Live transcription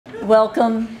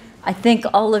Welcome. I think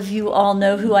all of you all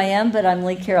know who I am, but I'm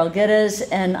Lee Carol Geddes,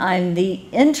 and I'm the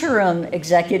interim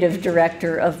executive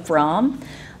director of BROM,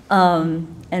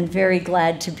 and very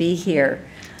glad to be here.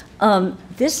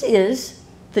 This is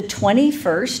the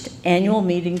 21st annual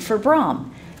meeting for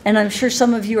BROM, and I'm sure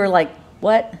some of you are like,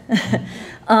 what?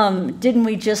 Didn't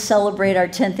we just celebrate our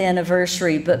 10th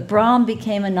anniversary? But BROM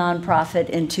became a nonprofit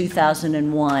in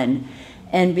 2001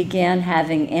 and began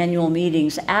having annual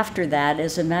meetings after that.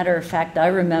 As a matter of fact, I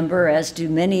remember, as do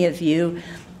many of you,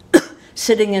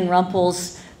 sitting in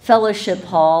Rumpel's Fellowship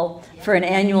Hall for an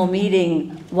annual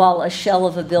meeting while a shell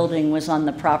of a building was on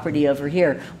the property over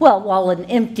here. Well, while an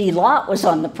empty lot was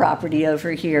on the property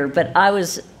over here, but I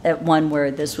was at one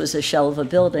where this was a shell of a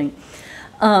building.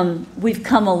 We've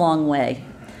come a long way.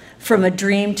 From a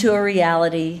dream to a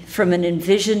reality, from an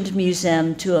envisioned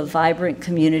museum to a vibrant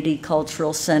community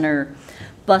cultural center,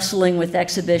 bustling with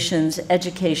exhibitions,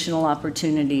 educational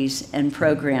opportunities, and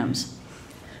programs.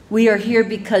 We are here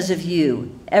because of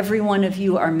you. Every one of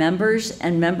you are members,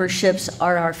 and memberships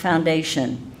are our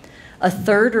foundation. A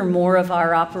third or more of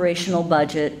our operational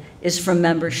budget is from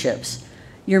memberships.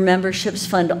 Your memberships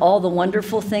fund all the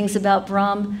wonderful things about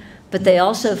BROM, but they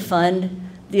also fund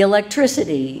the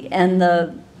electricity and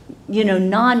the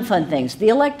non-fun things, the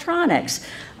electronics.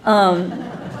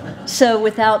 So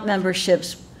without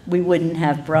memberships, we wouldn't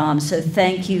have BROM. So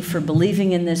thank you for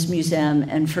believing in this museum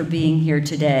and for being here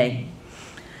today.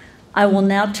 I will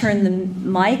now turn the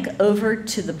mic over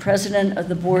to the President of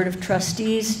the Board of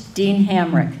Trustees, Dean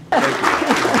Hamrick.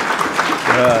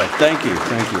 Thank you.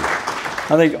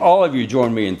 I think all of you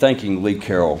join me in thanking Lee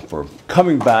Carol for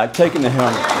coming back, taking the helm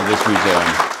of this museum.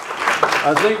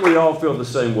 I think we all feel the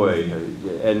same way.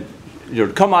 And to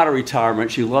come out of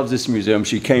retirement, she loves this museum.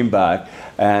 She came back,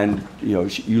 and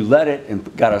you led it and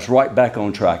got us right back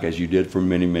on track as you did for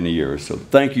many, many years. So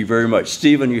thank you very much,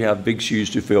 Stephen. You have big shoes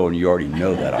to fill, and you already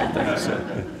know that, I think. So.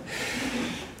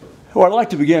 Well, I'd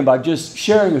like to begin by just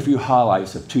sharing a few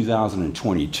highlights of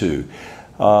 2022.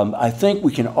 I think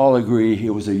we can all agree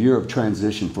it was a year of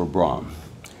transition for BROM.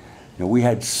 We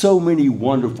had so many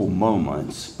wonderful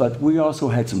moments, but we also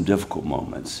had some difficult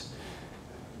moments.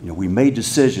 We made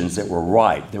decisions that were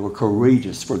right, that were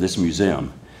courageous for this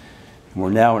museum. And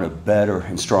we're now in a better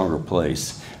and stronger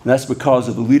place. And that's because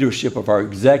of the leadership of our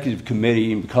executive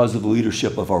committee and because of the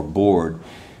leadership of our board.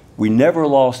 We never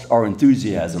lost our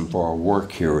enthusiasm for our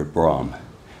work here at BROM.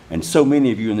 And so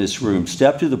many of you in this room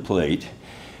stepped to the plate,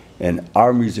 and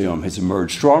our museum has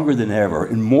emerged stronger than ever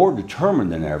and more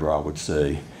determined than ever, I would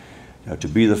say, to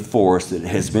be the force that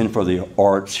has been for the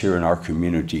arts here in our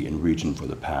community and region for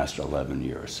the past 11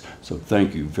 years. So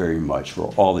thank you very much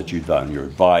for all that you've done, your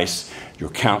advice, your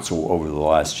counsel over the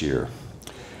last year.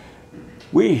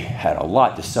 We had a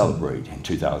lot to celebrate in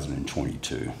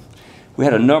 2022. We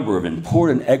had a number of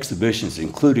important exhibitions,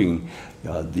 including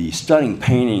the stunning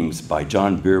paintings by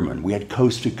John Bierman. We had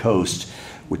Coast to Coast,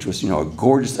 which was a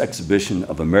gorgeous exhibition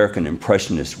of American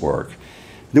Impressionist work.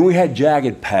 Then we had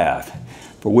Jagged Path,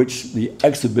 for which the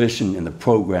exhibition and the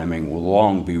programming will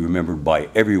long be remembered by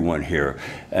everyone here.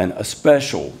 And a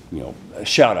special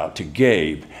shout out to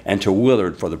Gabe and to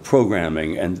Willard for the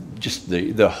programming, and just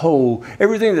the whole,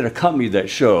 everything that accompanied that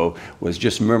show was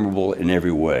just memorable in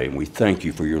every way. And we thank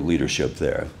you for your leadership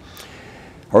there.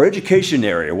 Our education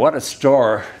area, what a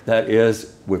star that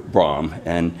is with BROM,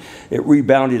 and it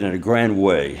rebounded in a grand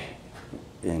way.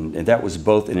 And that was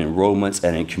both in enrollments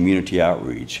and in community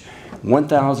outreach.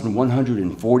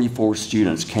 1,144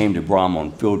 students came to BROM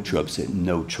on field trips at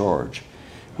no charge.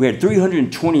 We had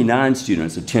 329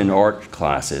 students attend art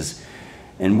classes,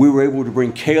 and we were able to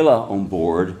bring Kayla on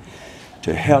board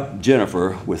to help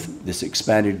Jennifer with this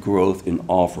expanded growth in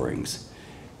offerings.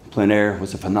 Plein Air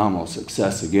was a phenomenal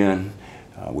success again.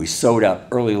 We sold out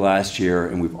early last year,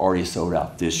 and we've already sold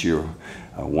out this year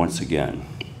once again.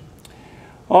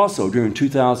 Also, during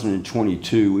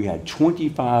 2022, we had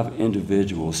 25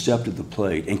 individuals step to the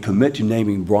plate and commit to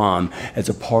naming BROM as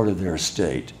a part of their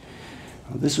estate.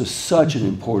 This was such an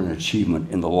important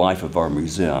achievement in the life of our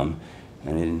museum,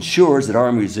 and it ensures that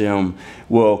our museum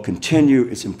will continue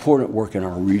its important work in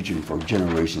our region for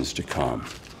generations to come.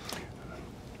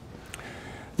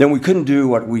 Then we couldn't do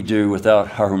what we do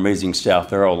without our amazing staff.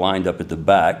 They're all lined up at the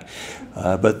back,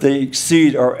 but they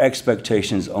exceed our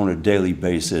expectations on a daily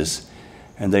basis,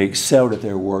 and they excelled at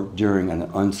their work during an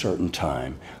uncertain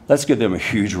time. Let's give them a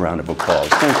huge round of applause.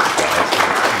 Thank you, guys.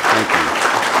 Thank you.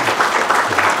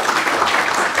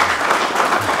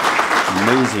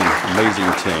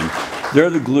 Amazing team. They're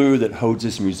the glue that holds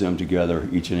this museum together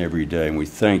each and every day, and we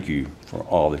thank you for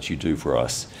all that you do for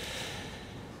us.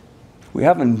 We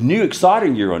have a new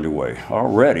exciting year underway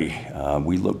already.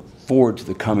 We look forward to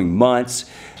the coming months.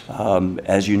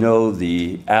 As you know,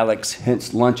 the Alex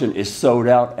Hintz Luncheon is sold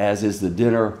out, as is the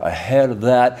dinner ahead of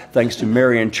that, thanks to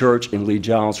Marian Church and Lee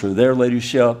Giles for their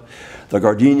leadership. The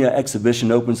Gardenia exhibition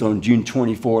opens on June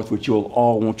 24th, which you'll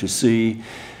all want to see.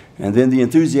 And then the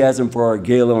enthusiasm for our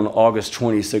gala on August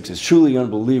 26th is truly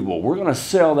unbelievable. We're going to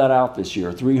sell that out this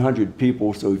year, 300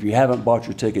 people, so if you haven't bought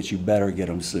your tickets, you better get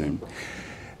them soon.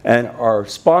 And our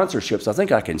sponsorships, I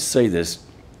think I can say this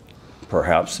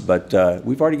perhaps, but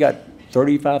we've already got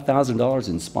 $35,000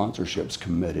 in sponsorships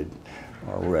committed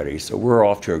already, so we're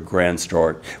off to a grand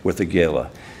start with the gala.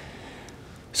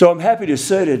 So I'm happy to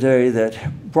say today that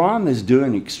Brom is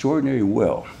doing extraordinarily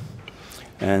well.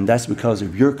 And that's because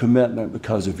of your commitment,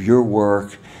 because of your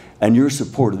work, and your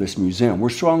support of this museum. We're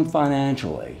strong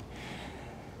financially,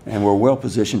 and we're well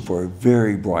positioned for a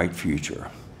very bright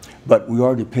future. But we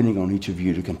are depending on each of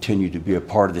you to continue to be a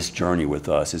part of this journey with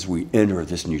us as we enter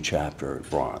this new chapter at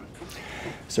Brom.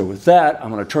 So with that,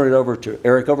 I'm going to turn it over to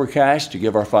Eric Overcash to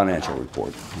give our financial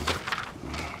report.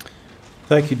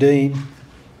 Thank you, Dean.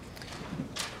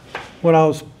 When I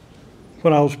was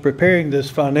preparing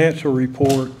this financial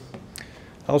report,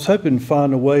 I was hoping to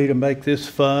find a way to make this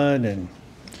fun and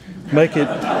make it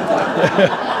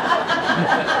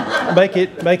make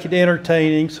it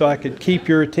entertaining so I could keep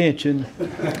your attention.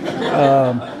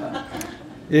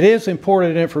 It is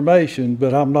important information,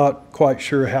 but I'm not quite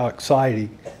sure how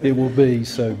exciting it will be,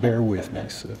 so bear with me.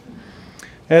 So,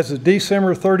 as of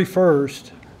December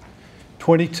 31st,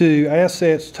 22,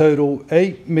 assets total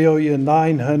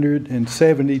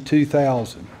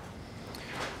 $8,972,000.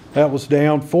 That was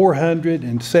down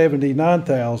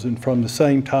 $479,000 from the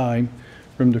same time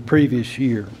from the previous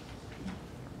year.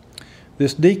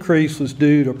 This decrease was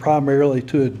due primarily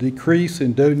to a decrease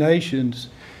in donations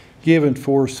given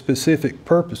for specific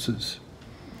purposes,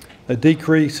 a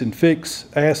decrease in fixed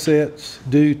assets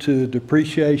due to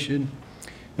depreciation,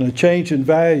 and a change in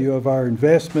value of our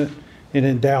investment and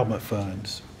endowment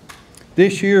funds.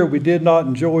 This year, we did not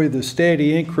enjoy the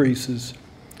steady increases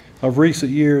of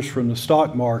recent years from the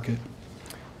stock market.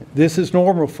 This is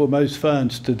normal for most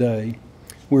funds today.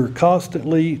 We're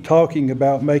constantly talking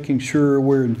about making sure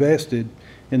we're invested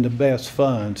in the best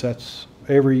funds. That's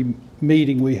every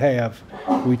meeting we have,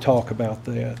 we talk about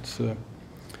that. So,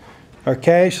 our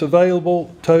cash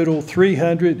available total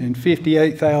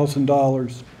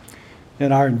 $358,000.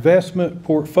 And our investment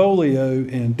portfolio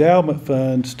and endowment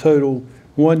funds total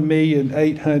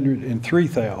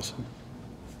 $1,803,000.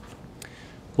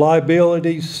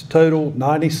 Liabilities total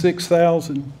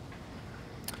 $96,000,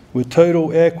 with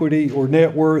total equity or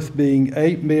net worth being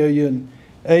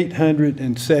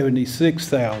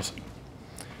 $8,876,000.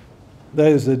 That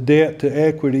is a debt to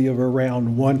equity of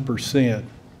around 1%.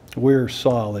 We're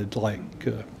solid, like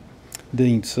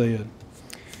Dean said.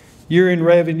 Year-end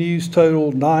revenues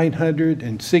totaled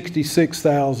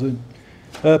 $966,000,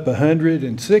 up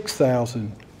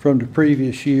 $106,000 from the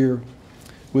previous year,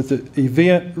 with the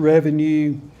event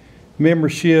revenue,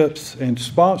 memberships, and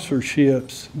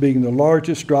sponsorships being the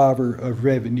largest driver of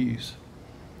revenues.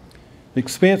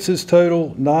 Expenses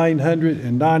total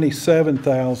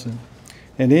 $997,000,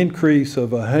 an increase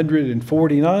of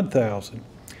 $149,000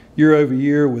 year over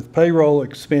year, with payroll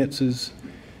expenses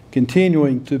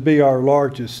continuing to be our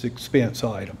largest expense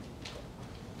item.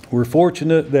 We're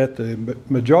fortunate that the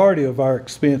majority of our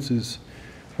expenses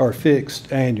are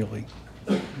fixed annually.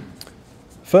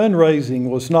 Fundraising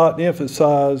was not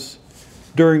emphasized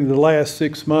during the last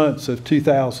 6 months of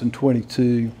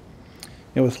 2022.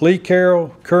 And with Lee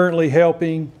Carroll currently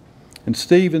helping and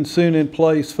Stephen soon in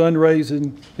place,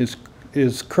 fundraising is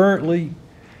currently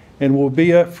and will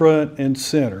be up front and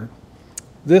center.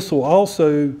 This will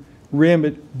also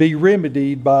be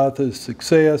remedied by the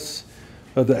success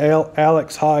of the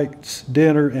Alex Hintz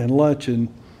dinner and luncheon,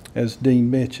 as Dean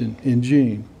mentioned, in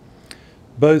June.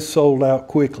 Both sold out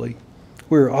quickly.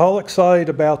 We're all excited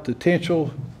about the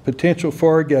potential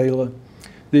for our gala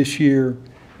this year,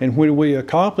 and when we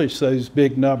accomplish those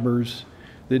big numbers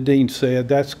that Dean said,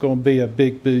 that's going to be a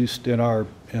big boost in our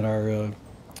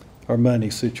money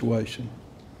situation.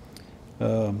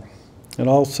 And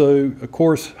also, of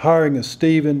course, hiring of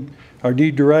Stephen, our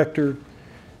new director.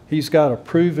 He's got a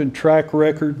proven track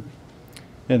record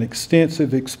and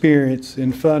extensive experience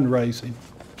in fundraising.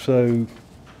 So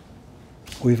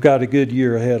we've got a good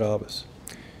year ahead of us.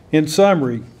 In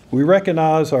summary, we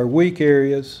recognize our weak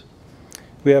areas.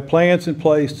 We have plans in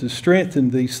place to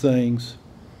strengthen these things.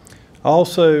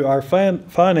 Also, our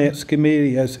Finance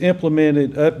Committee has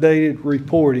implemented updated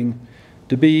reporting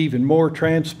to be even more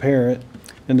transparent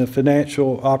in the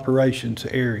financial operations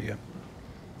area.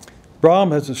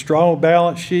 Brom has a strong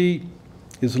balance sheet,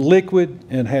 is liquid,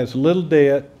 and has little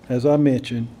debt, as I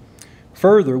mentioned.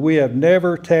 Further, we have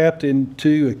never tapped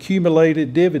into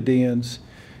accumulated dividends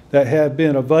that have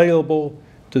been available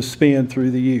to spend through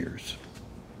the years.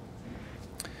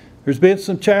 There's been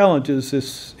some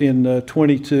challenges in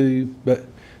 22, but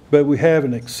we have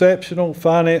an exceptional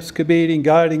finance committee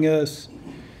guiding us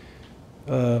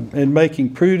and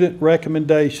making prudent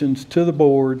recommendations to the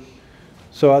board.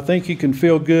 So I think you can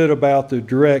feel good about the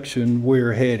direction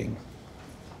we're heading.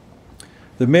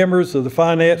 The members of the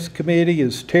Finance Committee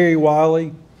is Terry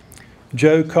Wiley,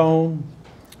 Joe Cone,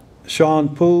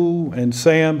 Sean Poole, and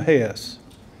Sam Hess.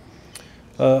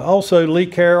 Also, Lee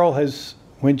Carroll has,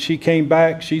 when she came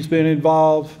back, she's been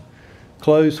involved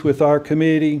close with our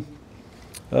committee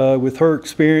with her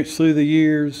experience through the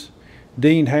years.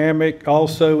 Dean Hammock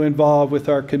also involved with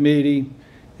our committee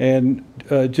and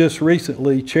just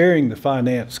recently chairing the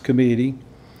Finance Committee.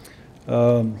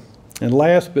 And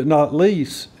last but not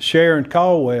least, Sharon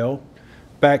Caldwell,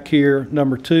 back here,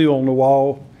 number 2 on the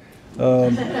wall.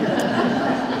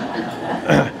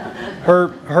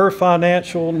 Her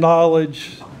financial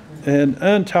knowledge and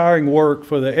untiring work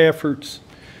for the efforts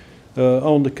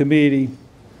on the committee.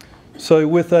 So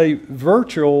with a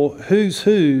virtual who's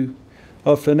who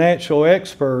of financial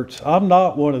experts, I'm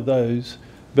not one of those,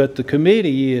 but the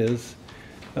committee is.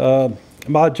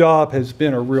 My job has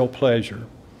been a real pleasure.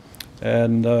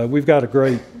 And we've got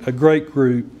a great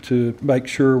group to make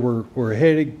sure we're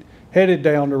headed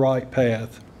down the right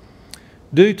path.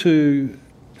 Due to,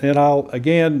 and I'll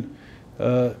again,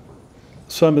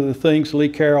 some of the things Lee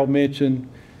Carroll mentioned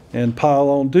and pile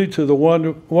on, due to the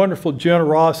wonderful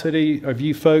generosity of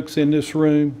you folks in this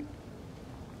room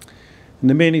and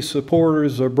the many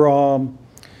supporters of Brom,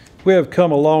 we have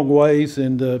come a long ways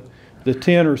in the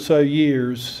 10 or so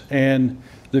years, and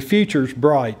the future's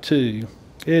bright too.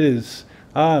 It is,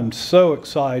 I'm so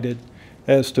excited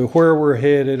as to where we're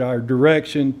headed, our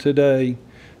direction today,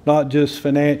 not just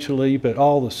financially, but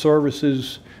all the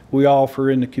services we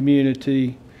offer in the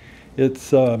community.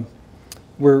 It's,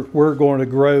 we're going to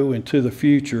grow into the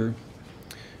future.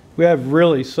 We have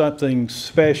really something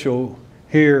special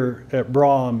here at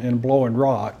Brom in Blowing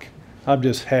Rock. I'm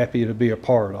just happy to be a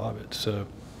part of it, so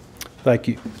thank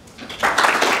you.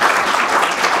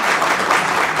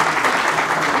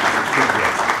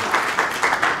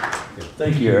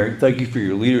 Thank you, Eric. Thank you for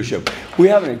your leadership. We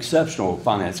have an exceptional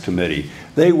finance committee.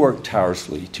 They work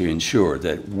tirelessly to ensure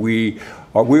that we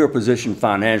are positioned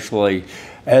financially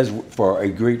as for a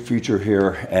great future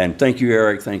here. And thank you,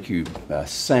 Eric. Thank you.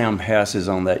 Sam Hess is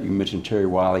on that. You mentioned Terry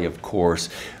Wiley, of course,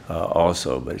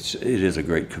 also, but it is a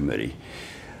great committee.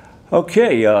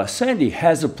 Okay, Sandy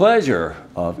has the pleasure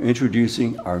of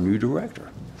introducing our new director.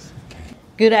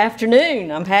 Good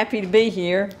afternoon. I'm happy to be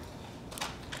here.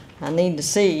 I need to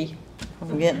see.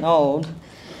 I'm getting old.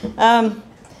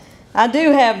 I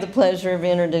do have the pleasure of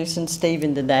introducing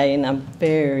Stephen today, and I'm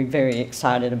very, very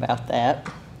excited about that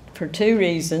for 2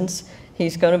 reasons.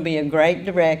 He's going to be a great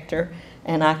director,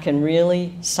 and I can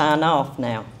really sign off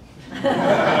now.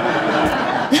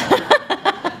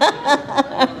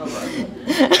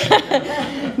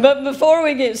 But before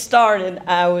we get started,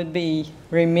 I would be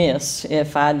remiss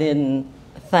if I didn't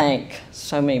thank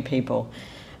so many people.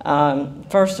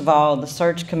 First of all, the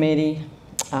search committee,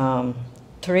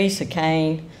 Teresa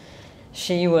Kane,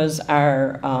 she was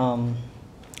our,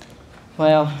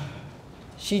 well,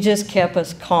 she just kept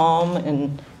us calm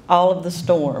in all of the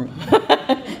storm.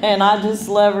 And I just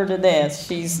love her to death.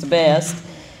 She's the best.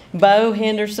 Bo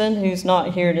Henderson, who's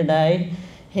not here today,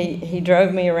 he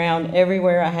drove me around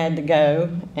everywhere I had to go,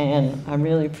 and I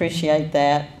really appreciate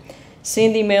that.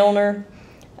 Cindy Milner,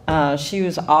 she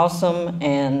was awesome,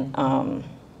 and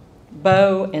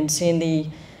Bo and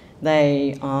Cindy,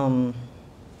 they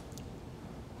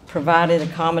provided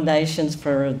accommodations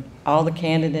for all the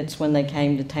candidates when they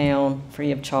came to town,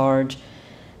 free of charge.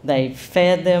 They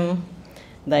fed them.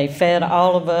 They fed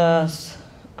all of us,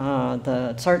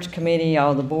 the search committee,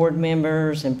 all the board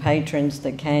members and patrons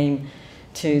that came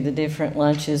to the different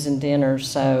lunches and dinners.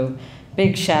 So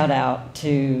big shout out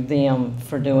to them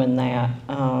for doing that.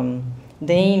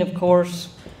 Dean, of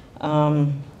course,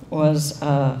 was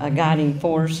a guiding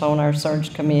force on our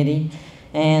search committee,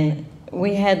 and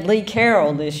we had Lee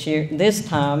Carroll this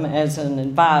time as an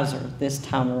advisor this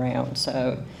time around,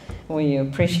 so we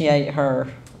appreciate her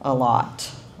a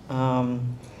lot.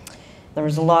 There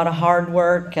was a lot of hard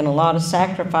work and a lot of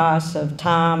sacrifice of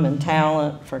time and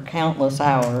talent for countless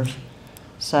hours,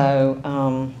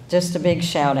 so just a big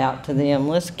shout out to them.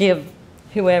 Let's give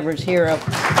whoever's here an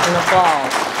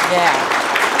applause. Yeah.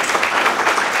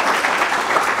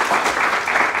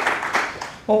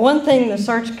 Well, one thing the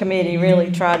search committee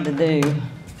really tried to do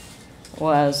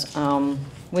was,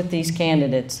 with these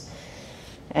candidates,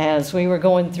 as we were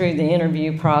going through the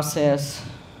interview process,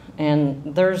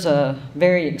 and there's a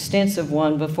very extensive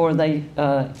one before they,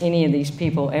 any of these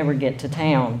people ever get to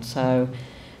town. So,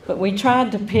 but we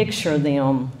tried to picture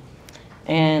them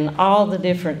and all the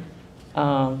different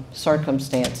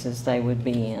circumstances they would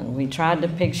be in. We tried to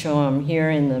picture them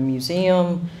here in the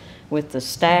museum with the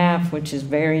staff, which is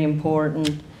very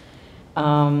important,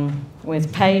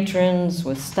 with patrons,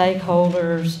 with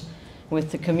stakeholders,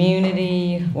 with the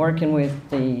community, working with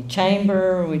the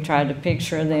chamber. We tried to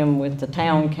picture them with the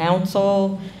town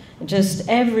council, just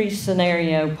every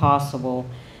scenario possible.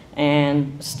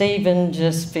 And Stephen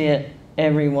just fit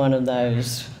every one of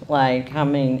those, like, I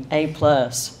mean, A+.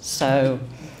 So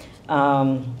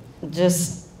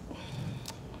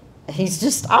he's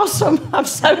just awesome. I'm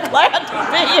so glad to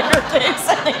be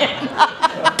introducing him.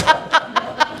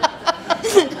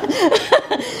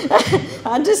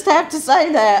 I just have to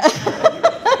say that.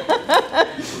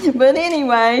 But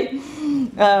anyway,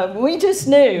 we just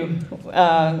knew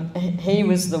he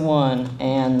was the one.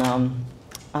 And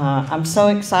I'm so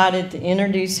excited to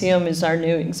introduce him as our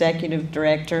new executive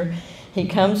director. He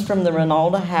comes from the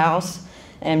Rinalda House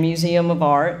and Museum of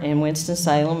Art in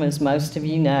Winston-Salem, as most of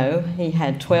you know. He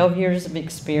had 12 years of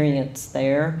experience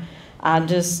there. I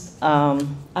just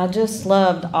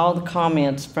loved all the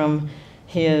comments from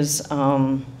his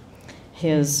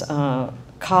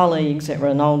colleagues at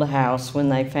Rinalda House when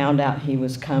they found out he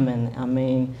was coming. I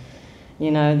mean, you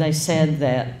know, they said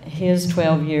that his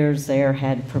 12 years there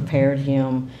had prepared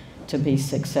him to be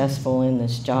successful in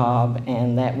this job,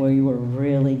 and that we were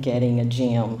really getting a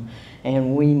gem.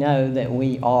 And we know that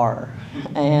we are.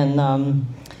 And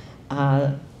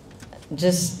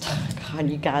just, God,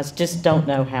 you guys just don't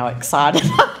know how excited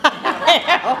I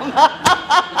am.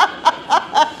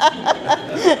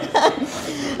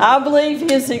 I believe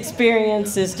his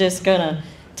experience is just going to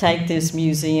take this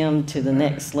museum to the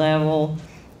next level.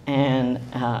 And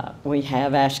we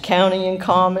have Ashe County in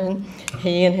common.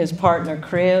 He and his partner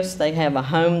Chris, they have a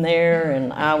home there,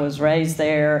 and I was raised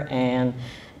there. And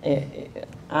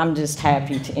I'm just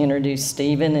happy to introduce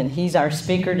Stephen, and he's our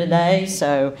speaker today.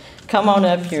 So come on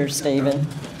up here, Stephen.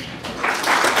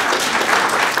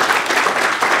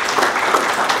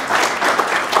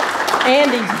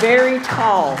 And he's very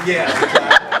tall. Yes.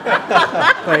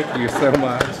 Thank you so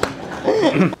much.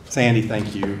 Sandy,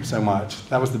 thank you so much.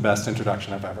 That was the best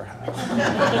introduction I've ever had.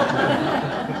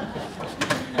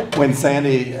 When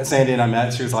Sandy and I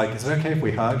met, she was like, "Is it okay if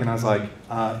we hug?" And I was like,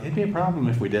 "It'd be a problem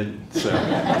if we didn't." So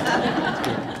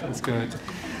that's good.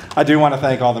 I do want to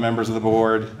thank all the members of the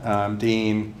board,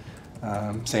 Dean,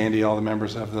 Sandy, all the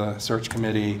members of the search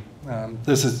committee.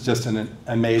 This is just an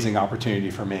amazing opportunity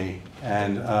for me,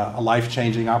 and a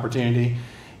life-changing opportunity,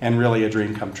 and really a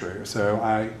dream come true. So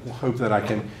I hope that I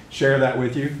can share that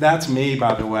with you. That's me,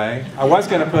 by the way. I was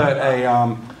going to put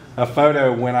a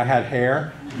photo when I had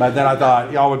hair, but then I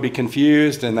thought y'all would be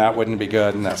confused and that wouldn't be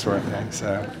good and that sort of thing.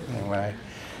 So anyway,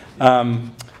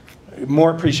 more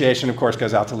appreciation, of course,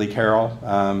 goes out to Lee Carroll.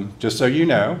 Just so you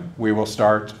know, we will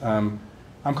start, I'm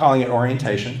calling it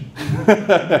orientation.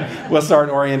 We'll start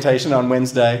orientation on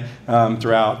Wednesday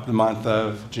throughout the month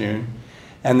of June.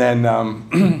 And then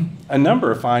a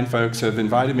number of fine folks have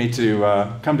invited me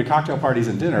to come to cocktail parties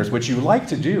and dinners, which you like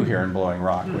to do here in Blowing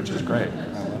Rock, which is great.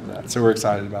 I love that. So we're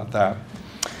excited about that.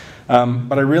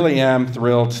 But I really am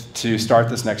thrilled to start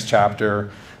this next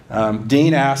chapter.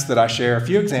 Dean asked that I share a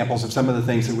few examples of some of the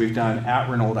things that we've done at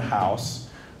Rinalda House,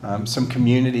 some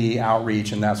community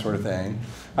outreach and that sort of thing.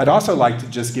 I'd also like to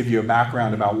just give you a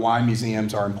background about why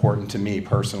museums are important to me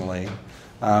personally.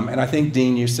 And I think,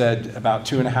 Dean, you said about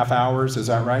 2.5 hours, is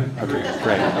that right? Okay,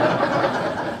 great.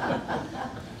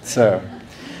 So,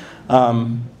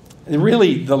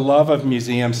 really, the love of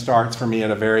museums starts for me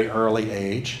at a very early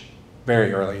age,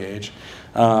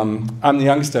 I'm the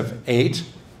youngest of 8,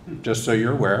 just so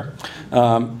you're aware,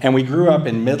 and we grew up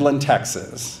in Midland,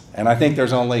 Texas. And I think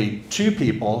there's only 2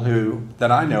 people that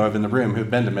I know of in the room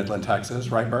who've been to Midland, Texas,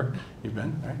 right, Bert? You've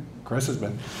been, right? Chris has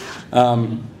been.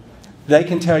 They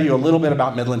can tell you a little bit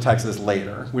about Midland, Texas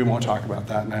later. We won't talk about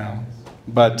that now.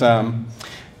 But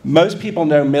most people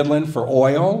know Midland for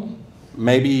oil,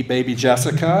 maybe Baby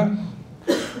Jessica.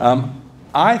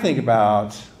 I think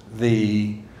about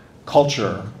the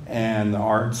culture and the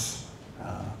arts,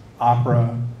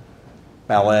 opera,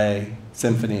 ballet,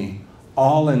 symphony,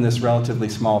 all in this relatively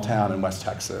small town in West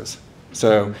Texas.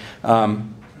 So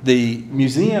the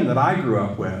museum that I grew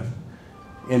up with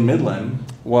in Midland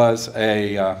was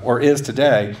or is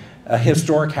today, a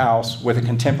historic house with a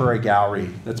contemporary gallery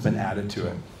that's been added to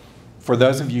it. for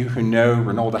those of you who know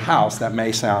Renolda House, that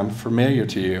may sound familiar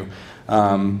to you.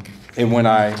 And when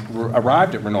I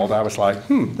arrived at Renolda, I was like,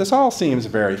 this all seems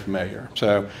very familiar.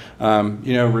 So,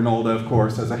 you know, Renolda, of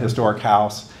course, is a historic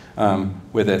house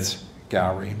with its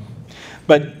gallery.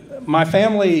 But my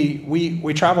family,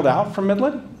 we traveled out from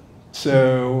Midland.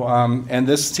 So, and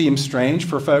this seems strange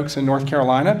for folks in North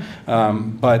Carolina,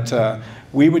 but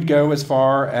we would go as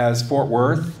far as Fort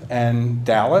Worth and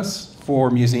Dallas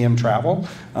for museum travel.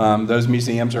 Those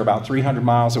museums are about 300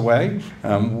 miles away.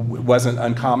 It wasn't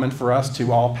uncommon for us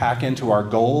to all pack into our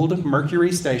gold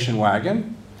Mercury station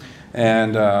wagon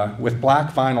and with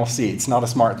black vinyl seats, not a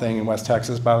smart thing in West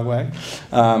Texas, by the way.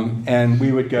 And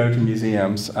we would go to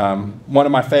museums. One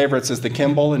of my favorites is the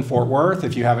Kimball in Fort Worth.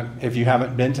 If you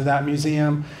haven't been to that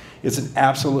museum, it's an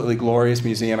absolutely glorious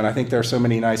museum, and I think there are so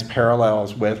many nice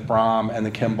parallels with Brom and the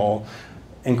Kimball.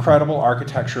 Incredible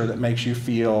architecture that makes you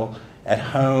feel at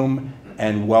home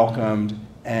and welcomed,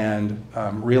 and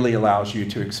really allows you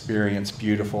to experience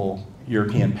beautiful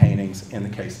European paintings in the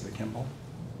case of the Kimball.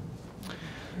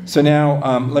 So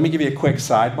now, let me give you a quick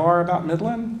sidebar about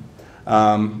Midland.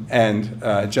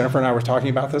 Jennifer and I were talking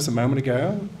about this a moment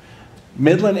ago.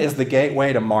 Midland is the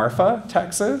gateway to Marfa,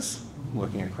 Texas. I'm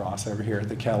looking across over here at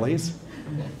the Kellys.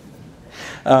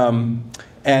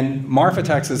 And Marfa,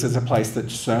 Texas is a place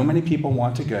that so many people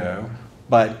want to go,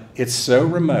 but it's so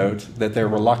remote that they're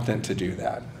reluctant to do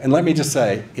that. And let me just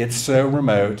say, it's so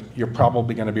remote, you're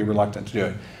probably going to be reluctant to do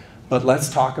it. But let's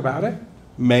talk about it.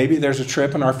 Maybe there's a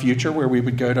trip in our future where we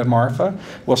would go to Marfa.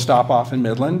 We'll stop off in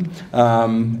Midland,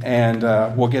 and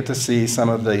we'll get to see some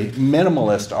of the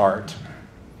minimalist art,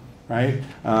 right,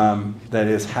 that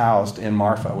is housed in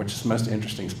Marfa, which is the most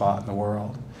interesting spot in the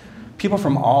world. People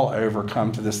from all over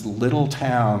come to this little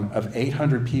town of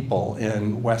 800 people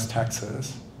in West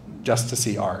Texas just to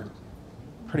see art.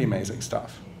 Pretty amazing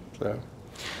stuff. So,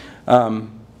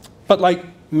 but like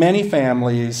many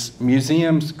families,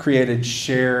 museums created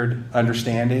shared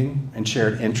understanding and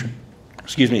shared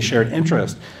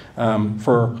interest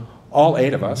for all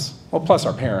 8 of us, well, plus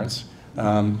our parents.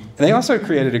 And they also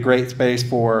created a great space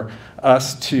for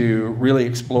us to really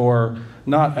explore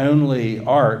not only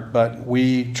art, but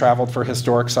we traveled for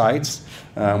historic sites.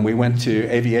 We went to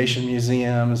aviation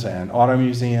museums and auto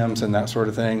museums and that sort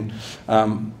of thing.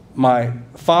 My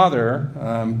father,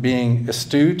 being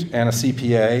astute and a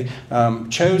CPA,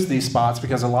 chose these spots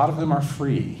because a lot of them are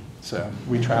free. So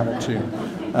we traveled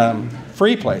to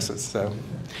free places. So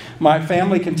my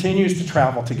family continues to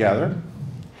travel together.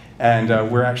 And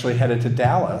we're actually headed to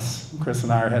Dallas. Chris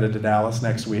and I are headed to Dallas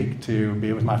next week to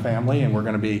be with my family, and we're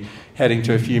going to be heading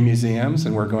to a few museums,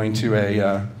 and we're going to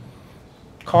a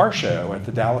car show at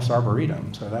the Dallas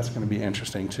Arboretum. So that's going to be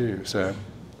interesting too. So,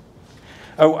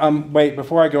 wait,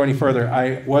 before I go any further,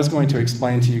 I was going to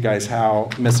explain to you guys how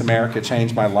Miss America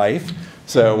changed my life.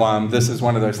 So this is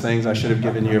one of those things. I should have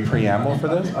given you a preamble for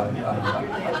this.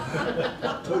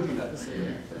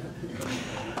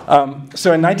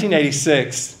 So in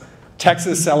 1986,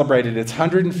 Texas celebrated its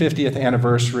 150th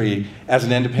anniversary as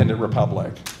an independent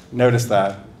republic. Notice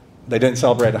that. They didn't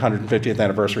celebrate the 150th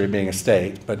anniversary of being a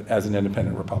state, but as an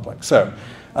independent republic. So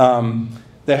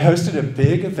they hosted a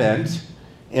big event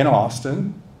in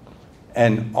Austin,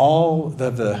 and all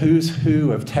the who's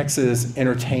who of Texas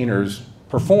entertainers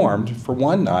performed for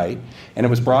one night, and it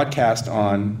was broadcast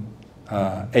on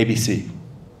ABC.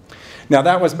 Now,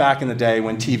 that was back in the day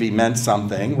when TV meant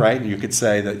something, right? You could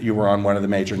say that you were on one of the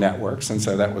major networks, and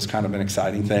so that was kind of an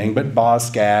exciting thing. But Boz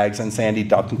Scaggs and Sandy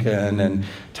Duncan and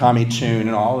Tommy Tune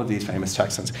and all of these famous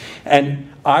Texans. And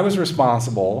I was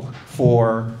responsible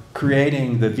for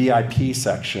creating the VIP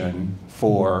section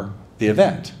for the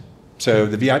event. So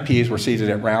the VIPs were seated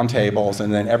at round tables,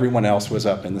 and then everyone else was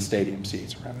up in the stadium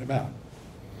seats around and about.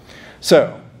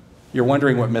 So you're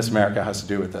wondering what Miss America has to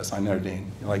do with this. I know, Dean.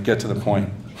 Like, get to the point.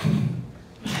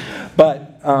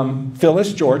 But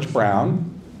Phyllis George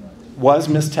Brown was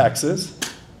Miss Texas,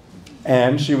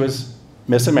 and she was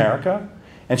Miss America,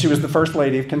 and she was the First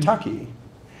Lady of Kentucky.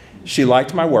 She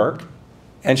liked my work,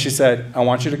 and she said, I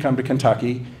want you to come to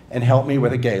Kentucky and help me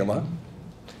with a gala.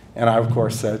 And I, of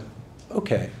course, said,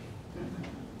 okay.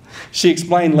 She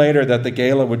explained later that the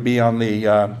gala would be on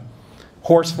the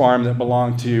horse farm that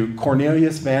belonged to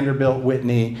Cornelius Vanderbilt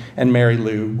Whitney and Mary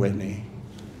Lou Whitney.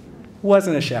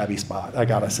 Wasn't a shabby spot, I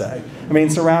gotta say. I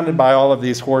mean, surrounded by all of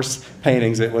these horse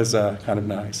paintings, it was kind of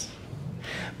nice.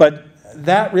 But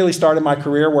that really started my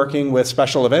career working with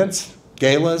special events,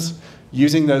 galas,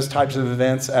 using those types of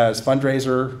events as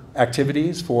fundraiser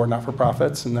activities for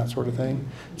not-for-profits and that sort of thing.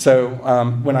 So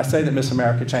when I say that Miss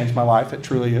America changed my life, it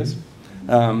truly is.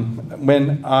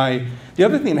 The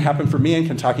other thing that happened for me in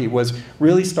Kentucky was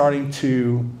really starting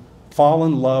to fall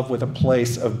in love with a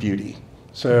place of beauty.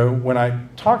 So when I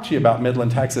talk to you about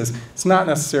Midland, Texas, it's not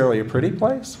necessarily a pretty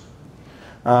place.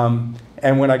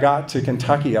 And when I got to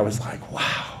Kentucky, I was like,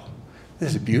 wow,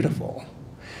 this is beautiful.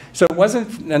 So it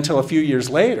wasn't until a few years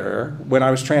later, when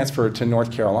I was transferred to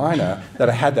North Carolina, that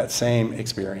I had that same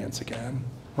experience again.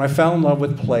 When I fell in love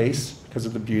with the place because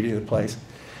of the beauty of the place.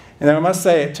 And then I must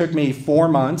say, it took me 4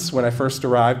 months when I first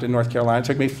arrived in North Carolina. It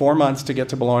took me 4 months to get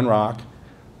to Boulogne Rock.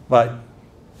 But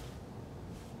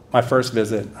my first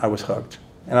visit, I was hooked.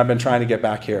 And I've been trying to get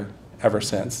back here ever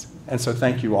since. And so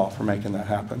thank you all for making that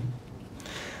happen.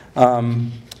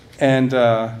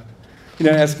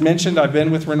 As mentioned, I've been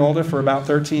with Renolda for about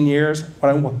 13 years.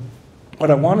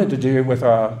 What I wanted to do with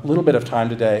a little bit of time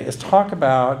today is talk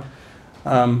about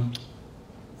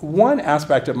one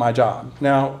aspect of my job.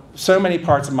 Now, so many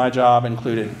parts of my job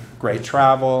included great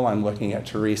travel. I'm looking at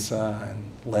Teresa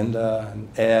and Linda and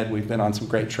Ed. We've been on some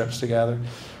great trips together.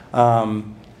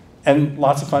 And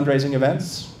lots of fundraising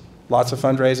events, lots of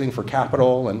fundraising for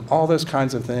capital and all those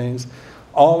kinds of things,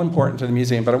 all important to the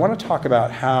museum. But I want to talk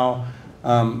about how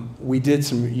we did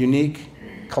some unique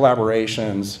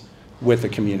collaborations with the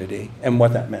community and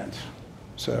what that meant.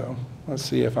 So let's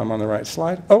see if I'm on the right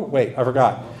slide. Oh, wait, I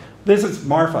forgot. This is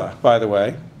Marfa, by the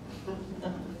way.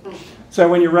 So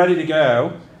when you're ready to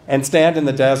go and stand in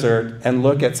the desert and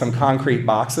look at some concrete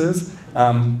boxes,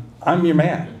 I'm your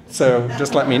man. So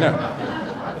just let me know.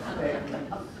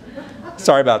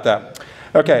 Sorry about that.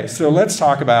 Okay, so let's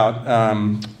talk about,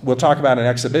 we'll talk about an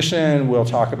exhibition, we'll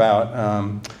talk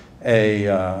about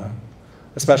a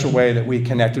special way that we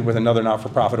connected with another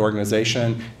not-for-profit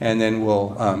organization, and then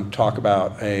we'll talk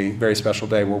about a very special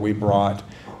day where we brought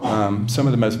some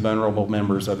of the most vulnerable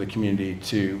members of the community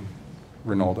to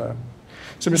Renolda.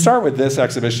 So to start with this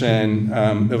exhibition,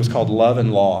 it was called Love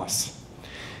and Loss.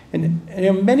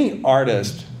 And many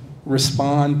artists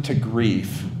respond to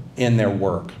grief in their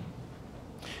work.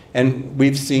 And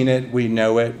we've seen it, we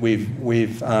know it,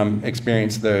 we've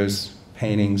experienced those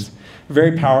paintings.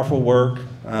 Very powerful work,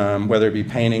 whether it be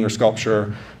painting or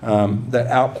sculpture, that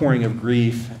outpouring of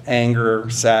grief, anger,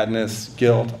 sadness,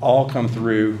 guilt, all come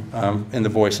through in the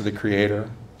voice of the creator.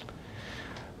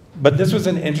 But this was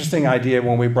an interesting idea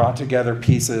when we brought together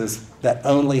pieces that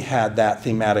only had that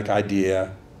thematic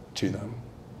idea to them.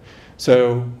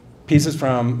 So pieces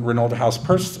from Renolda House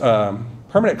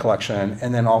permanent collection,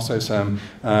 and then also some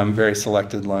very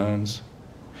selected loans.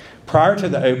 Prior to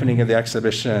the opening of the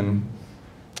exhibition,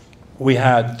 we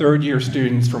had third-year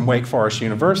students from Wake Forest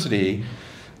University,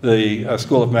 the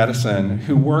School of Medicine,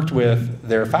 who worked with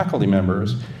their faculty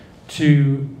members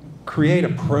to create a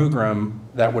program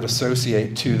that would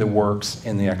associate to the works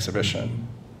in the exhibition.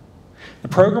 The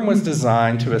program was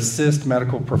designed to assist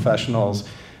medical professionals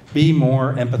be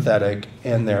more empathetic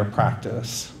in their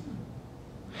practice.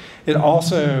 It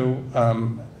also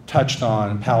touched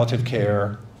on palliative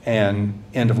care and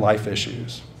end-of-life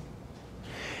issues.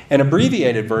 An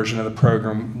abbreviated version of the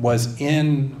program was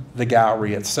in the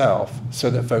gallery itself so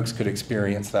that folks could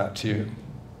experience that too.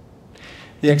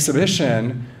 The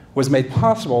exhibition was made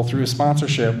possible through a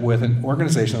sponsorship with an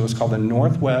organization that was called the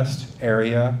Northwest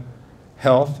Area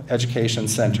Health Education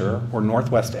Center, or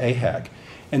Northwest AHEC.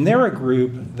 And they're a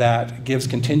group that gives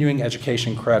continuing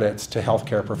education credits to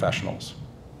healthcare professionals.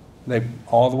 They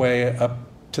all the way up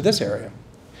to this area.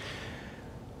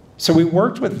 So we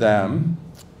worked with them,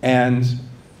 and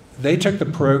they took the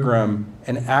program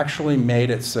and actually made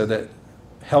it so that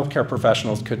healthcare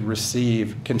professionals could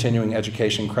receive continuing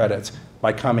education credits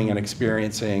by coming and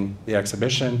experiencing the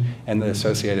exhibition and the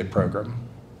associated program.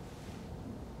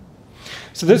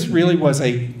 So this really was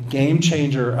a game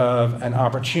changer of an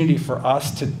opportunity for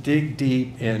us to dig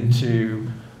deep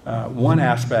into one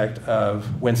aspect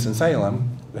of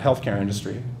Winston-Salem, the healthcare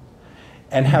industry,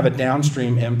 and have a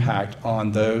downstream impact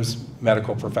on those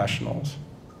medical professionals.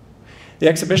 The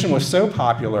exhibition was so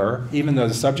popular, even though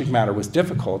the subject matter was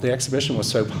difficult, the exhibition was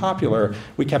so popular,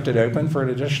 we kept it open for an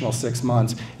additional 6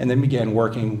 months and then began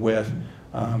working with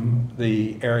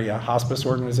the area hospice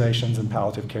organizations and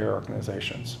palliative care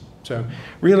organizations. So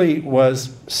really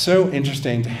was so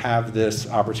interesting to have this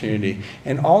opportunity.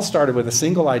 And all started with a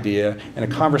single idea and a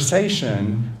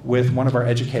conversation with one of our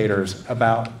educators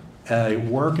about a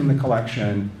work in the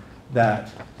collection that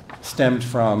stemmed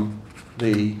from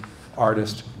the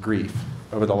artist's grief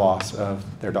over the loss of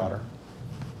their daughter.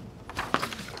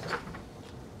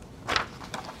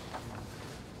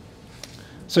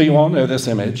 So you all know this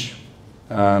image,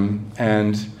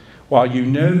 and while you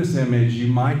know this image, you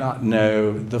might not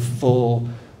know the full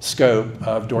scope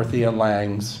of Dorothea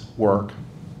Lange's work.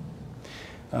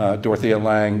 Dorothea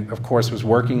Lange, of course, was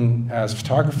working as a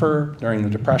photographer during the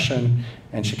Depression,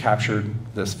 and she captured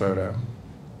this photo.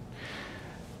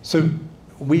 So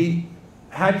we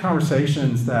had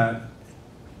conversations that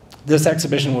this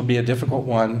exhibition would be a difficult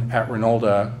one at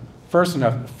Renolda, first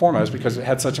and foremost because it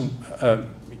had such a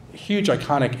huge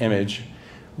iconic image,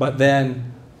 but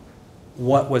then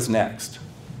what was next?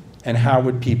 And how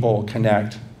would people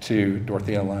connect to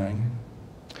Dorothea Lange?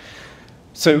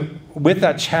 So with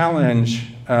that challenge,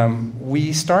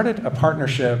 we started a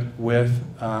partnership with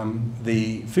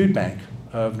the Food Bank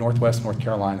of Northwest North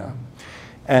Carolina.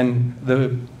 And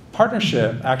the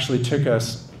partnership actually took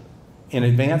us, in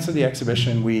advance of the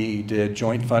exhibition, we did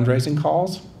joint fundraising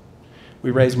calls.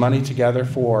 We raised money together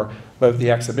for both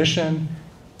the exhibition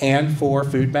and for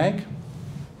Food Bank.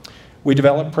 We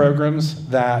developed programs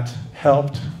that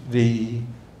helped the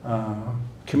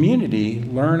community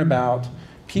learn about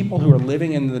people who are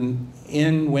living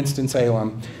in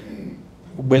Winston-Salem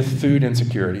with food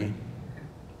insecurity.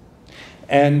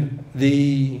 And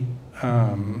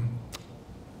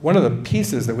one of the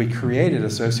pieces that we created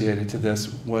associated to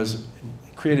this was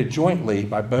created jointly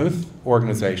by both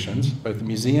organizations, both the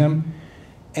museum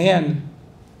and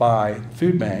by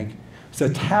Food Bank. It's a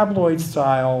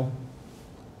tabloid-style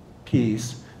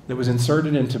piece that was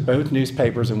inserted into both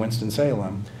newspapers in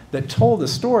Winston-Salem that told the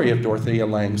story of Dorothea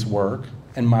Lange's work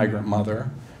and migrant mother,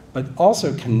 but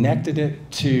also connected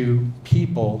it to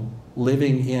people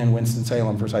living in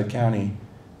Winston-Salem, Forsyth County,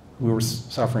 who were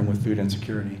suffering with food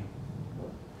insecurity.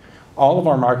 All of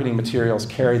our marketing materials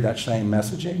carried that same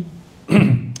messaging.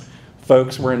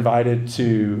 Folks were invited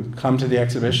to come to the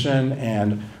exhibition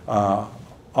and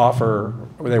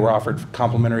they were offered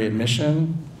complimentary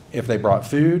admission if they brought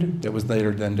food that was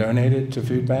later then donated to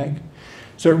Food Bank.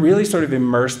 So it really sort of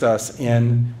immersed us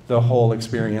in the whole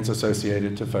experience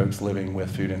associated to folks living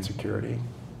with food insecurity.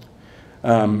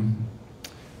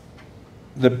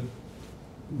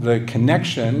 The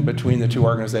connection between the two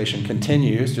organizations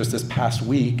continues. Just this past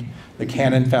week, the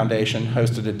Cannon Foundation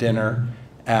hosted a dinner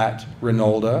at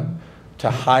Renolda to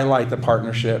highlight the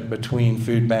partnership between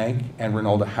Food Bank and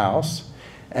Renolda House.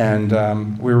 And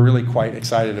we were really quite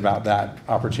excited about that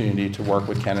opportunity to work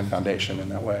with Cannon Foundation in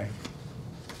that way.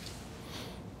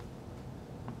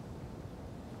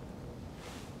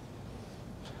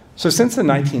 So since the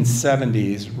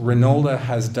 1970s, Renolda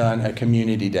has done a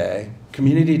community day.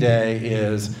 Community Day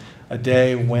is a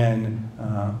day when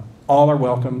all are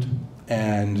welcomed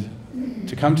and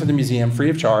to come to the museum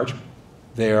free of charge.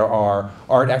 There are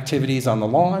art activities on the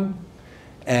lawn,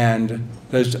 and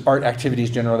those art activities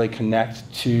generally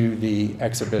connect to the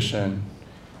exhibition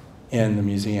in the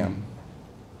museum.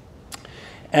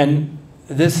 And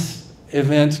this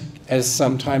event, as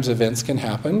sometimes events can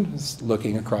happen,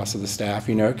 looking across at the staff,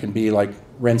 you know, it can be like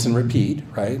rinse and repeat,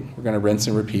 right? We're going to rinse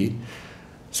and repeat.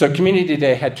 So Community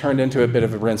Day had turned into a bit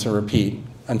of a rinse and repeat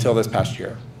until this past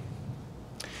year,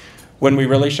 when we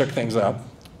really shook things up.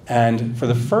 And for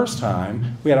the first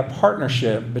time, we had a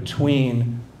partnership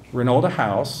between Renolda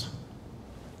House,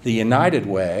 the United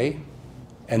Way,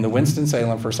 and the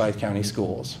Winston-Salem Forsyth County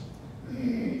Schools.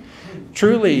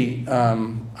 Truly,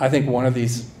 I think one of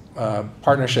these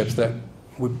partnerships that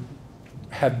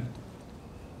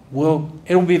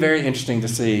it'll be very interesting to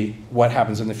see what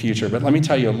happens in the future, but let me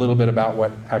tell you a little bit about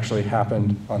what actually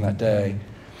happened on that day.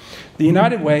 The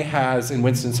United Way has in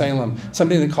Winston-Salem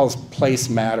something that calls Place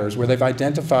Matters, where they've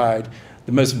identified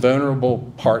the most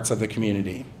vulnerable parts of the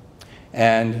community.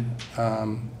 And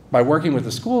by working with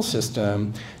the school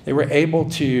system, they were able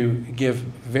to give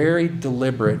very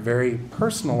deliberate, very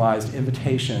personalized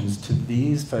invitations to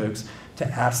these folks to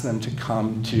ask them to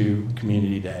come to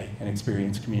Community Day and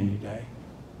experience Community Day.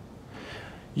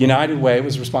 United Way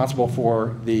was responsible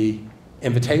for the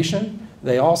invitation.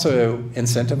 They also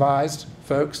incentivized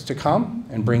folks to come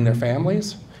and bring their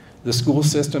families. The school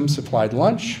system supplied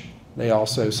lunch. They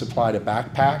also supplied a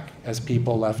backpack as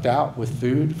people left out with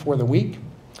food for the week,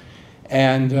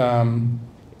 and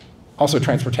also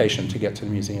transportation to get to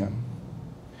the museum.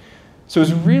 So it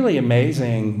was really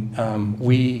amazing.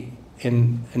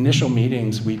 In initial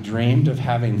meetings, we dreamed of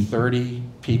having 30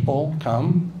 people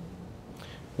come.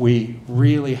 We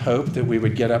really hoped that we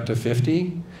would get up to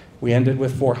 50. We ended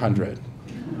with 400.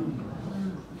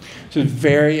 So it's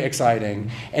very exciting.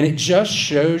 And it just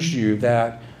shows you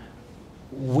that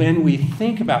when we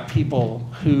think about people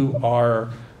who are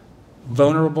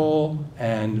vulnerable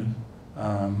and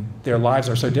their lives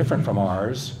are so different from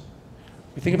ours,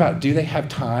 we think about, do they have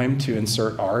time to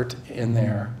insert art in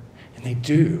there? And they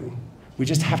do. We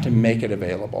just have to make it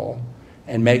available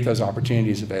and make those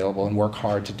opportunities available and work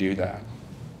hard to do that.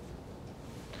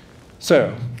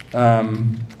 So I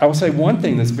will say one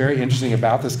thing that's very interesting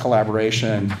about this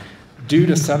collaboration, due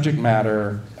to subject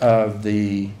matter of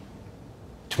the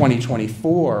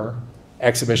 2024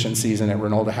 exhibition season at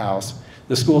Renolda House,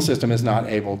 the school system is not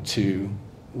able to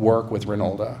work with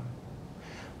Renolda,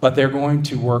 but they're going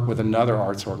to work with another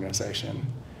arts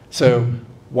organization. So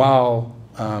while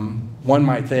one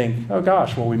might think, oh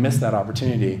gosh, well, we missed that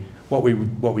opportunity, what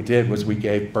we did was we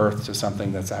gave birth to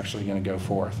something that's actually going to go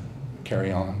forth,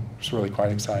 carry on. It's really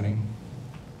quite exciting.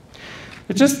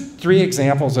 It's just 3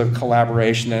 examples of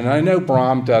collaboration, and I know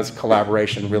Brahm does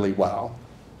collaboration really well,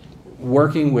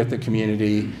 working with the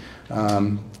community,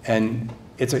 and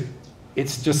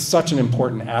it's just such an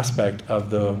important aspect of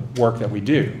the work that we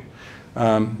do.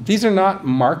 These are not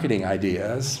marketing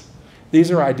ideas.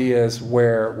 These are ideas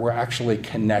where we're actually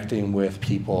connecting with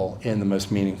people in the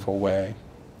most meaningful way.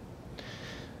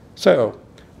 So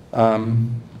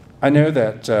I know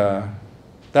that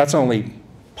that's only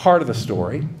part of the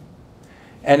story,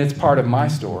 and it's part of my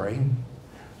story.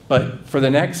 But for the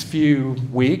next few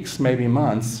weeks, maybe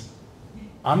months,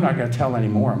 I'm not going to tell any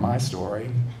more of my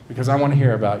story because I want to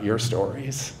hear about your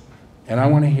stories. And I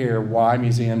want to hear why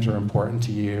museums are important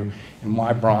to you and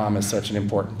why Brahm is such an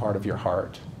important part of your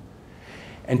heart.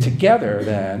 And together,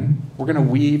 then, we're going to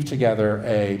weave together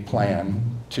a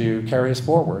plan to carry us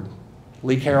forward.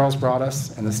 Lee Carroll's brought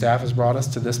us, and the staff has brought us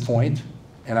to this point,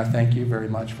 and I thank you very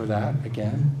much for that.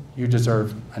 Again, you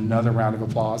deserve another round of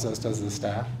applause, as does the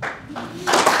staff.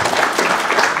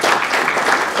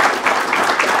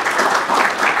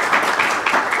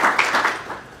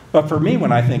 But for me,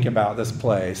 when I think about this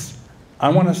place, I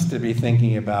want us to be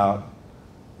thinking about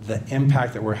the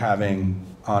impact that we're having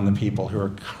on the people who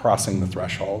are crossing the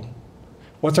threshold.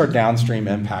 What's our downstream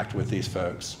impact with these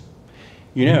folks?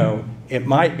 You know, it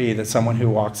might be that someone who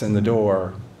walks in the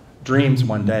door dreams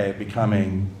one day of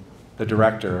becoming the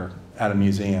director at a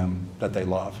museum that they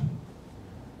love.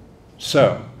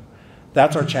 So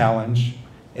that's our challenge.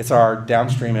 It's our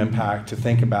downstream impact to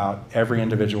think about every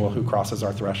individual who crosses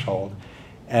our threshold.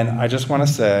 And I just want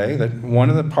to say that one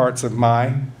of the parts of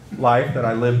my life that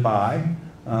I live by,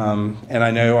 and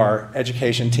I know our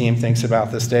education team thinks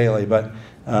about this daily, but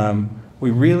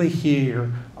we really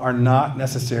here are not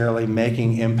necessarily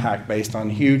making impact based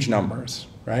on huge numbers,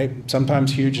 right?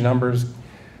 Sometimes huge numbers,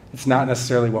 it's not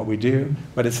necessarily what we do,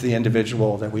 but it's the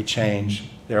individual that we change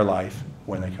their life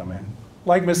when they come in.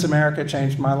 Like Miss America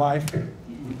changed my life,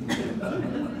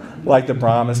 like the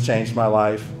Brahm has changed my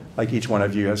life, like each one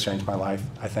of you has changed my life.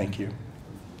 I thank you.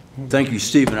 Thank you,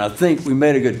 Stephen. I think we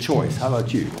made a good choice. How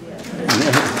about you?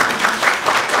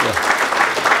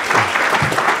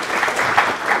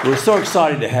 We're so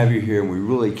excited to have you here, and we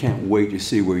really can't wait to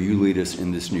see where you lead us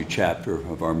in this new chapter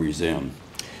of our museum.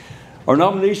 Our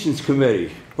nominations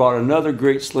committee brought another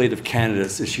great slate of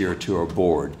candidates this year to our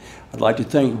board. I'd like to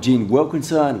thank Gene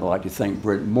Wilkinson, I'd like to thank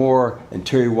Brent Moore and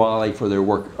Terry Wiley for their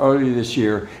work earlier this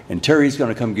year, and Terry's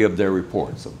going to come give their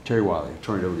report. So Terry Wiley, I'll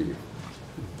turn it over to you.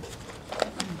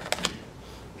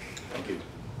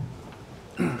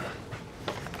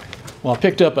 Well, I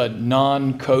picked up a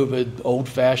non-COVID,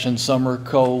 old-fashioned summer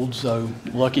cold, so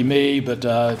lucky me, but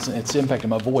it's impacted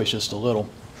my voice just a little.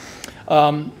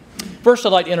 First,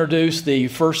 I'd like to introduce the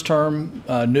first-term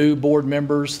new board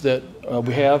members that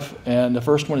we have, and the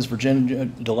first one is Virginia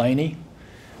Delaney.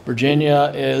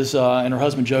 Virginia is, and her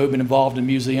husband Joe, been involved in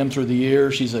museums through the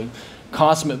years. She's a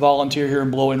consummate volunteer here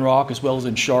in Blowing Rock as well as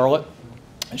in Charlotte.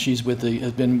 She's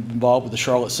has been involved with the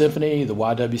Charlotte Symphony, the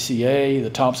YWCA, the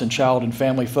Thompson Child and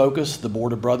Family Focus, the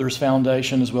Board of Brothers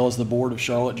Foundation, as well as the Board of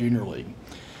Charlotte Junior League.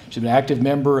 She's been an active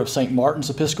member of St. Martin's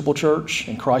Episcopal Church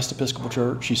and Christ Episcopal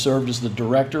Church. She served as the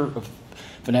Director of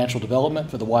Financial Development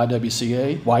for the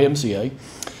YMCA,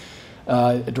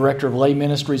 Director of Lay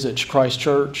Ministries at Christ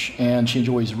Church, and she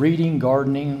enjoys reading,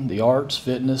 gardening, the arts,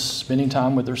 fitness, spending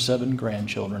time with her 7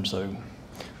 grandchildren. So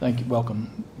thank you.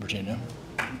 Welcome, Virginia.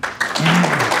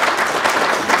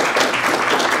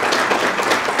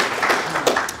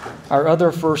 Our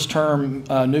other first-term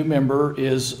new member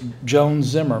is Joan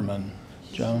Zimmerman.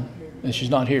 Joan, and she's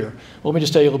not here. Well, let me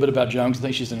just tell you a little bit about Joan, because I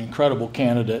think she's an incredible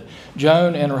candidate.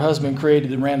 Joan and her husband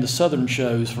created and ran the Southern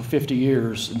Shows for 50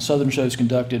 years, and Southern Shows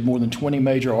conducted more than 20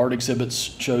 major art exhibits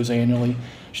shows annually.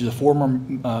 She's a former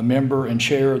member and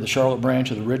chair of the Charlotte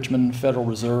branch of the Richmond Federal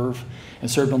Reserve, and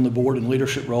served on the board in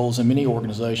leadership roles in many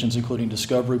organizations, including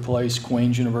Discovery Place,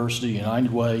 Queens University,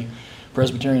 United Way,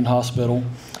 Presbyterian Hospital,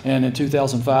 and in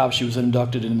 2005 she was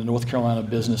inducted in the North Carolina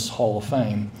Business Hall of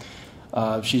Fame.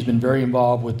 She's been very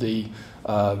involved with the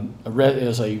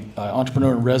as an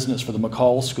entrepreneur in residence for the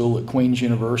McCall School at Queens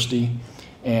University,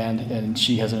 and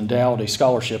she has endowed a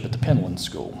scholarship at the Penland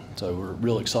School. So we're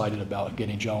real excited about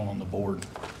getting Joan on the board.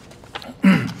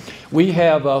 We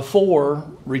have 4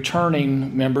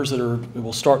 returning members that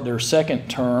will start their second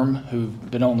term who've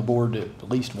been on the board at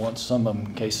least once, some of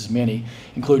them cases many,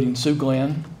 including Sue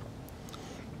Glenn,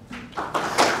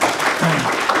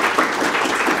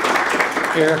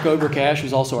 Eric Obercash,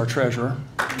 who's also our treasurer,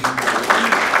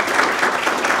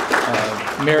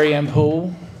 Mary Ann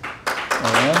Poole,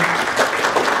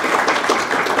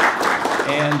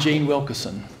 and Jean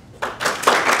Wilkeson.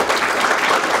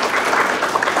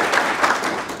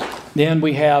 Then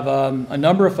we have a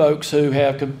number of folks who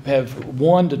have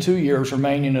 1 to 2 years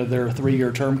remaining of their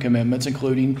 3-year term commitments,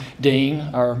 including Dean,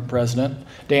 our president,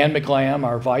 Dan McLam,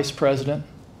 our vice president.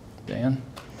 Dan.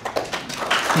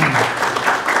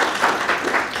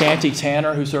 Canty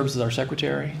Tanner, who serves as our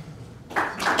secretary.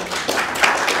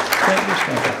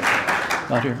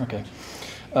 Not here, okay.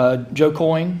 Joe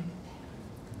Coyne.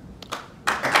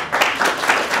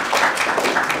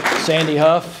 Sandy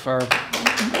Huff, our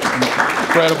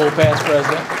incredible past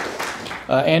president.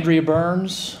 Andrea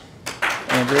Burns.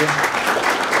 Andrea.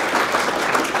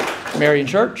 Marion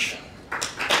Church.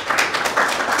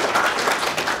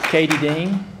 Katie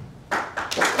Dean.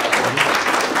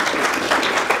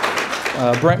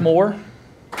 Brent Moore.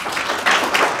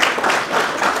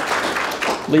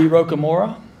 Lee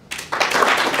Rocamora.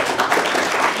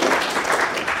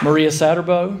 Maria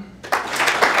Satterboe.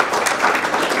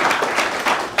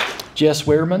 Jess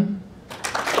Weirman.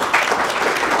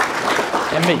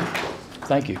 And me.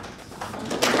 Thank you.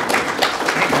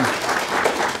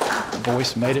 The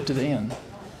voice made it to the end.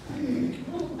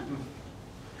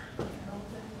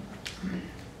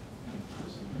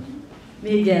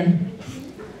 Me again.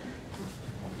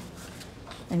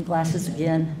 And glasses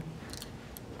again.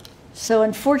 So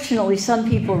unfortunately, some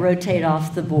people rotate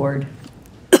off the board.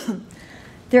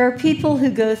 There are people who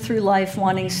go through life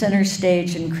wanting center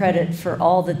stage and credit for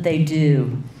all that they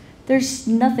do. There's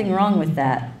nothing wrong with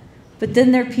that. But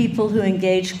then there are people who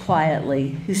engage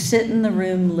quietly, who sit in the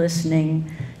room listening,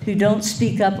 who don't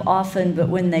speak up often, but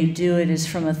when they do, it is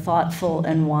from a thoughtful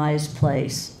and wise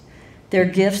place. Their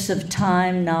gifts of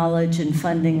time, knowledge, and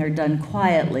funding are done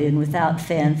quietly and without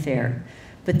fanfare,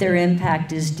 but their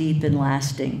impact is deep and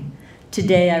lasting.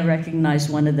 Today, I recognize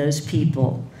one of those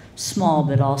people, small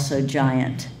but also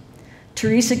giant.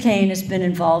 Teresa Kane has been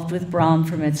involved with Brahm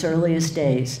from its earliest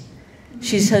days.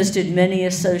 She's hosted many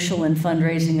a social and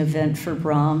fundraising event for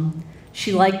Brahm.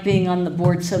 She liked being on the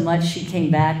board so much she came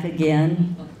back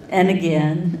again and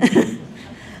again.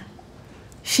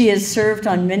 She has served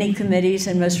on many committees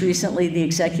and most recently the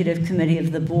executive committee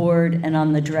of the board and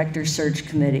on the director search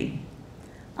committee.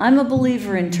 I'm a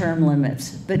believer in term limits,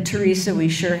 but Teresa, we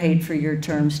sure hate for your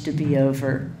terms to be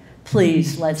over.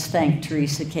 Please, let's thank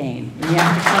Teresa Kane. You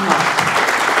have to come up.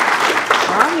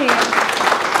 Come here.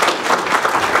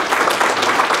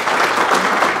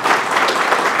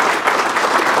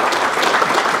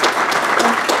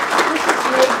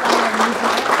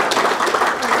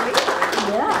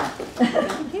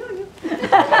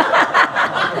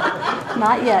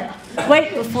 Not yet.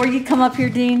 Wait, before you come up here,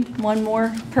 Dean, one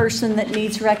more person that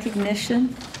needs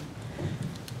recognition.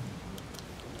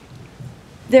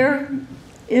 There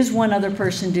is one other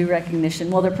person due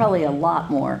recognition. Well, there are probably a lot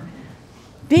more.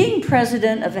 Being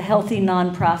president of a healthy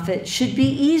nonprofit should be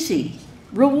easy,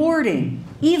 rewarding,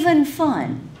 even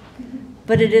fun,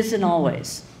 but it isn't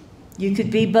always. You could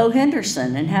be Bo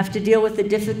Henderson and have to deal with a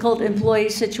difficult employee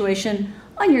situation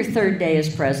on your 3rd day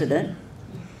as president.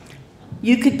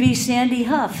 You could be Sandy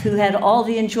Huff, who had all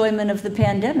the enjoyment of the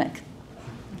pandemic.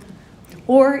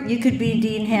 Or you could be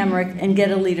Dean Hamrick and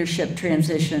get a leadership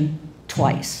transition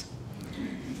twice.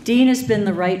 Dean has been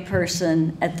the right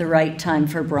person at the right time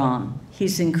for Brahm.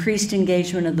 He's increased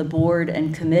engagement of the board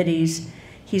and committees.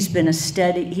 He's been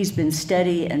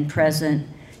steady and present.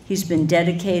 He's been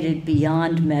dedicated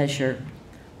beyond measure.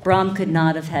 Brahm could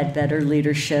not have had better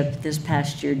leadership this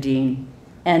past year, Dean.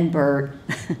 And Bert,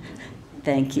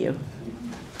 thank you.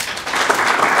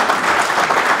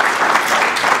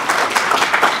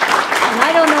 And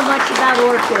I don't know much about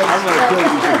orchids. I'm going to kill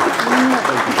you.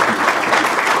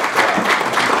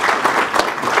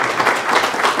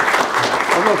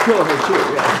 I'm going to kill her too.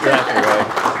 Yeah, exactly right.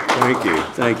 Thank you.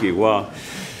 Thank you. Wow.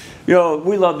 You know,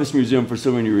 we love this museum for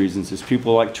so many reasons. It's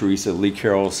people like Teresa, Lee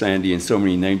Carroll, Sandy, and so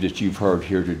many names that you've heard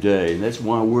here today. And that's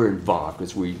why we're involved,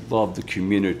 because we love the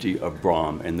community of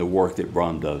Brahm and the work that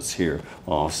Brahm does here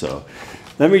also.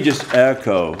 Let me just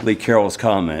echo Lee Carroll's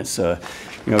comments. You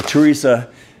know, Teresa,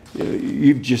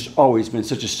 you've just always been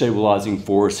such a stabilizing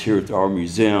force here at our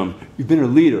museum. You've been a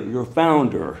leader, you're a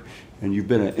founder. and you've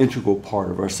been an integral part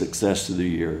of our success through the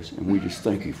years, and we just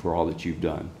thank you for all that you've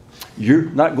done. You're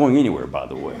not going anywhere, by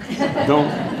the way.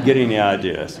 Don't get any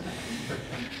ideas.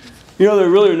 You know, there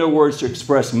really are no words to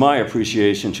express my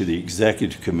appreciation to the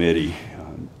executive committee.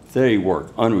 They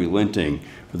work unrelenting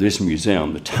for this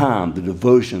museum. The time, the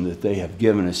devotion that they have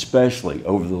given, especially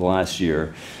over the last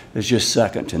year, is just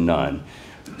second to none.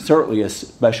 Certainly a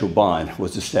special bond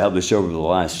was established over the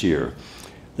last year.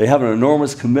 They have an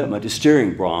enormous commitment to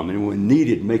steering Brom and when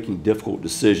needed, making difficult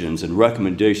decisions and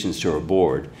recommendations to our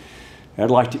board.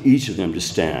 I'd like to each of them to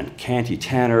stand. Canty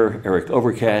Tanner, Eric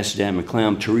Overcast, Dan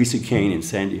McClem, Teresa Kane, and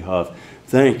Sandy Huff.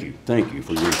 Thank you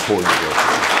for your important work.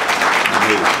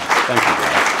 Thank you,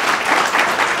 guys.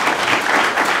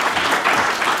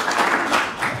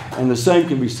 And the same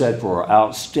can be said for our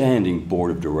outstanding board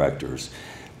of directors.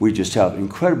 We just have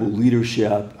incredible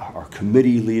leadership, our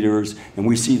committee leaders, and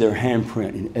we see their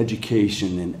handprint in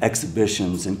education, in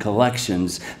exhibitions, in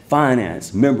collections,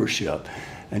 finance, membership,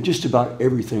 and just about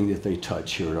everything that they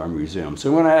touch here at our museum. So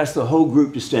I'm going to ask the whole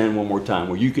group to stand one more time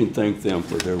where you can thank them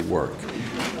for their work.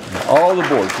 All the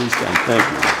board, please stand. Thank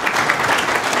you.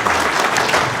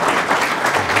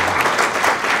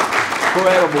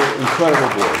 Incredible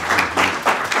board.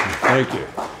 Thank you.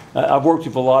 I've worked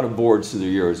with a lot of boards through the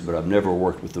years, but I've never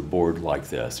worked with a board like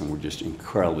this, and we're just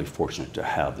incredibly fortunate to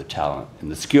have the talent and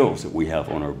the skills that we have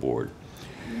on our board.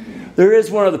 There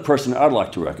is one other person I'd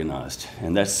like to recognize,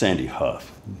 and that's Sandy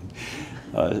Huff.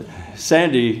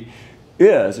 Sandy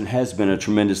is and has been a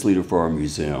tremendous leader for our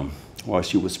museum. While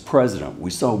she was president,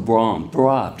 we saw Brom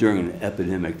thrive during an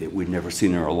epidemic that we'd never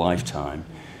seen in our lifetime.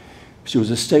 She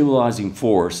was a stabilizing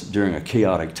force during a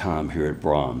chaotic time here at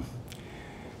Brom.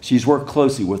 She's worked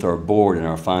closely with our board and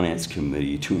our finance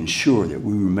committee to ensure that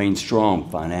we remain strong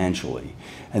financially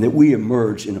and that we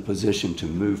emerge in a position to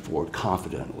move forward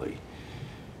confidently.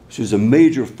 She was a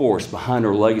major force behind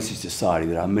our Legacy Society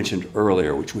that I mentioned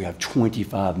earlier, which we have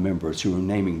 25 members who are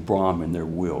naming Brom in their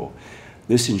will.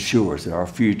 This ensures that our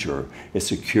future is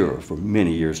secure for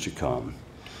many years to come.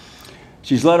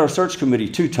 She's led our search committee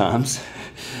 2 times.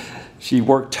 She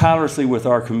worked tirelessly with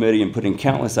our committee and put in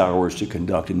countless hours to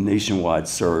conduct a nationwide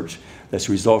search that's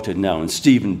resulted now in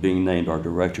Stephen being named our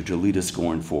director to lead us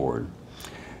going forward.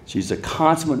 She's a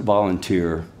consummate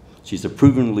volunteer. She's a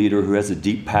proven leader who has a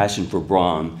deep passion for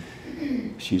Brom.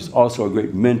 She's also a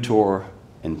great mentor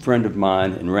and friend of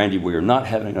mine. And Randy, we are not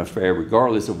having an affair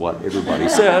regardless of what everybody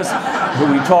says. But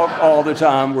we talk all the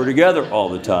time. We're together all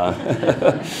the time.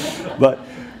 But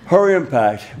her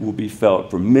impact will be felt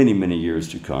for many, many years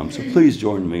to come. So please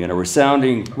join me in a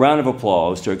resounding round of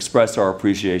applause to express our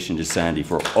appreciation to Sandy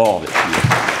for all that she has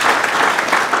done.